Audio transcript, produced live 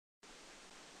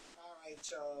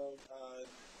with y'all.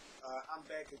 I'm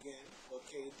back again.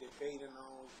 Okay, debating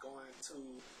on going to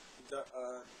the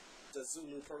uh, the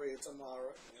Zulu parade tomorrow.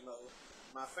 You know,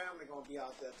 my family gonna be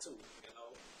out there too. You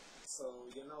know, so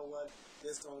you know what?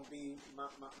 This gonna be my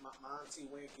auntie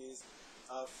Winky's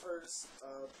first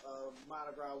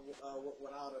Mardi Gras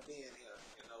without her being here.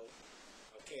 You know,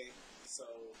 okay. So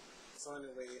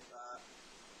anyway,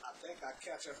 I think I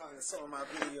captured her in some of my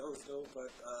videos though,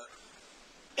 but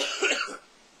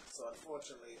so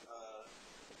unfortunately,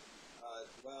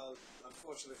 well,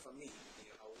 unfortunately for me,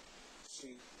 you know,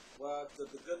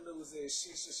 the good news is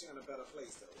she's in a better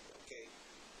place though, okay.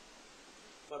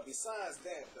 But besides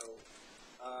that though,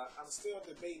 I'm still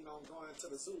debating on going to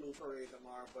the Zulu parade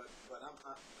tomorrow. But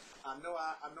I know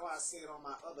I said on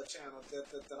my other channel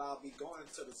that I'll be going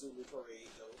to the Zulu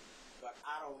parade though, but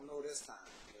I don't know this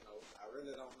time. You know, I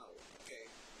really don't know. Okay.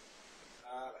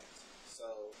 All right.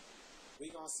 So we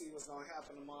gonna see what's gonna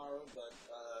happen tomorrow. But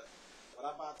what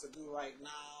I'm about to do right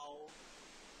now,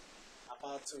 I'm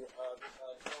about to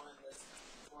go in this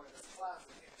closet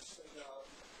and show y'all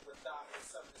what Dominoes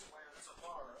 7 is wearing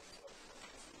tomorrow.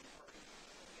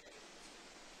 Okay.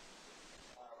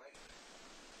 All right.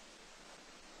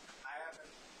 I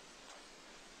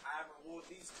haven't worn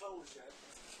these clothes yet.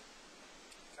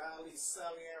 Golly,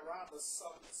 Sally Ann Roberts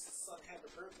sung happy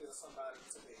birthday to somebody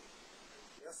today.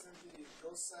 Yes, indeed.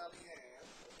 Go Sally Ann.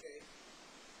 Okay.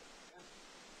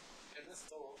 And this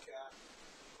okay,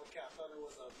 I thought it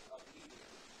was a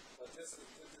medium, but this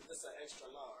is an extra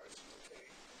large.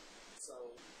 Okay.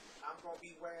 So I'm gonna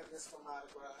be wearing this for Mardi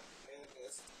Gras and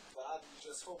this, but I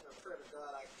just hope and pray to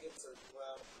God I get to.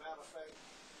 Well, matter of fact,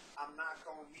 I'm not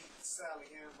gonna meet Sally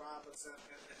Ann Roberts and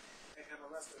the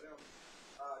rest of them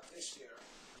this year.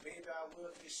 Maybe I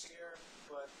will this year,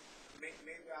 but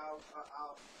maybe I'll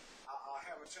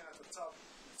have a chance to talk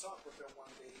with them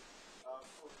one day,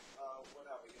 for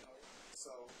whatever, you know.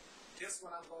 So this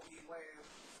one I'm gonna be wearing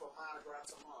for Mardi Gras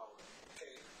tomorrow.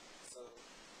 Okay, so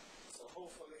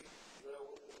hopefully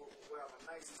we'll have a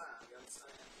nice time. You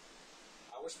understand?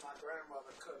 I wish my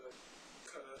grandmother could have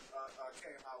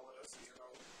came out with us. You know,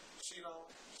 she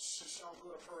don't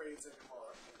go to parades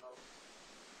anymore. You know.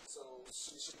 So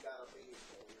she got a baby,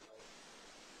 you know.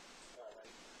 All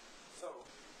right. So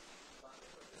I'm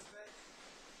gonna put this back.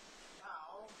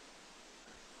 Now,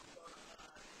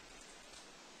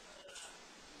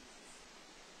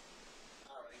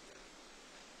 all right.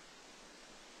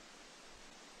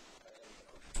 There you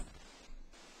go.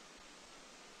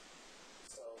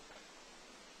 So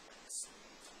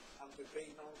I'm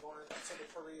debating on going to the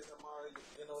parades tomorrow.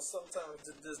 You know, sometimes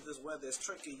this weather is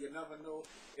tricky. You never know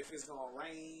if it's gonna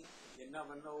rain. You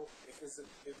never know if it's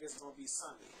gonna be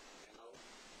sunny. You know,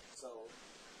 so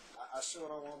I sure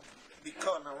don't want to be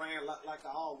caught in the rain like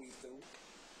I always do.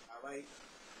 All right,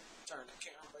 turn the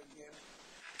camera again.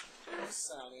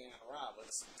 Sally Ann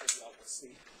Roberts, so y'all can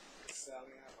see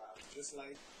Sally Ann Roberts, just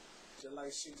like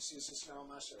she's on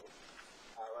my show.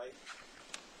 All right.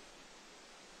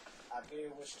 I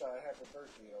did wish her a happy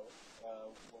birthday,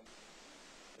 though, when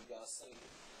y'all seen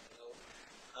it, you know.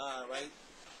 Alright.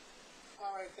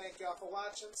 Alright, thank y'all for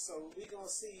watching. So, we gonna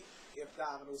see if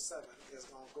Dominoes 7 is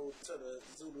gonna go to the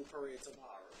Zulu parade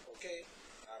tomorrow, okay?